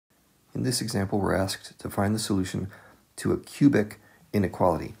In this example, we're asked to find the solution to a cubic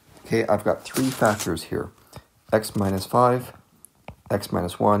inequality. Okay, I've got three factors here, x minus 5, x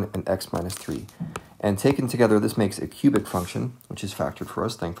minus 1, and x minus 3. And taken together, this makes a cubic function, which is factored for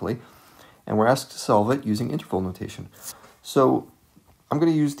us, thankfully. And we're asked to solve it using interval notation. So I'm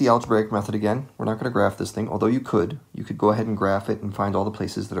going to use the algebraic method again. We're not going to graph this thing, although you could. You could go ahead and graph it and find all the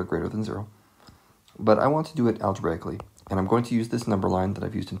places that are greater than 0. But I want to do it algebraically, and I'm going to use this number line that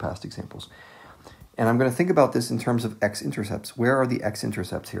I've used in past examples. And I'm going to think about this in terms of x-intercepts. Where are the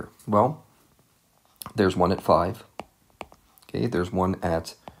x-intercepts here? Well, there's one at 5, okay, there's one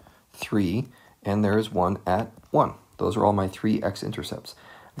at 3, and there's one at 1. Those are all my three x-intercepts.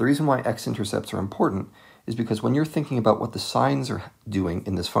 The reason why x-intercepts are important is because when you're thinking about what the signs are doing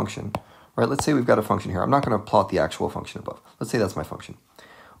in this function, right, let's say we've got a function here. I'm not going to plot the actual function above. Let's say that's my function.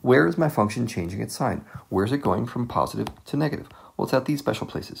 Where is my function changing its sign? Where is it going from positive to negative? Well, it's at these special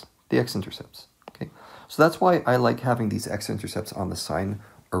places, the x-intercepts. Okay, so that's why I like having these x-intercepts on the sign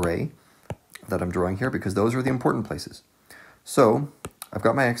array that I'm drawing here, because those are the important places. So I've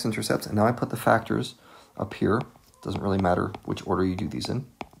got my x-intercepts, and now I put the factors up here. Doesn't really matter which order you do these in.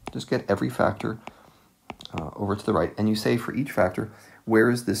 Just get every factor over to the right, and you say for each factor,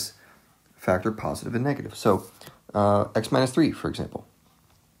 where is this factor positive and negative? So x minus 3, for example,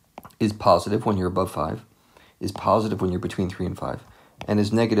 is positive when you're above 5, is positive when you're between 3 and 5, and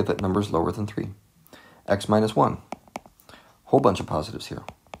is negative at numbers lower than 3. X minus 1, whole bunch of positives here,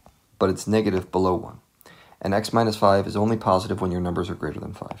 but it's negative below 1. And x minus 5 is only positive when your numbers are greater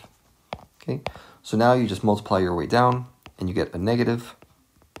than 5. Okay, so now you just multiply your way down, and you get a negative,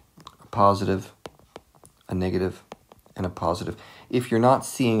 a positive, a negative, and a positive. If you're not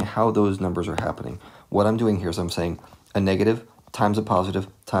seeing how those numbers are happening, what I'm doing here is I'm saying a negative times a positive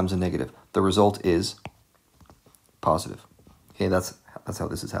times a negative. The result is positive. Okay, that's how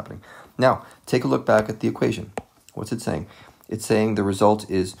this is happening. Now, take a look back at the equation. What's it saying? It's saying the result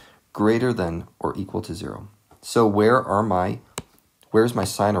is greater than or equal to 0. So where's my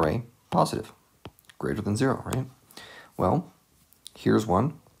sign array? Positive. Greater than 0, right? Well, here's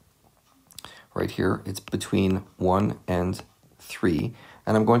one. Right here, it's between 1 and 3.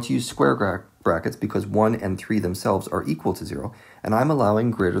 And I'm going to use square brackets because 1 and 3 themselves are equal to 0. And I'm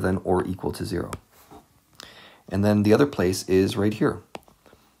allowing greater than or equal to 0. And then the other place is right here,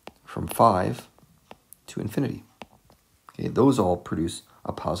 from 5 to infinity. Okay, those all produce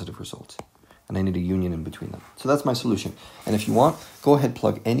a positive result. And I need a union in between them. So that's my solution. And if you want, go ahead,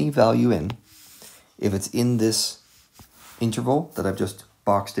 plug any value in. If it's in this interval that I've just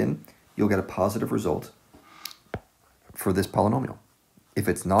boxed in, you'll get a positive result for this polynomial. If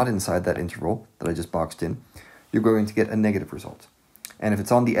it's not inside that interval that I just boxed in, you're going to get a negative result. And if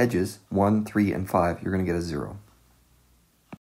it's on the edges, 1, 3, and 5, you're going to get a 0.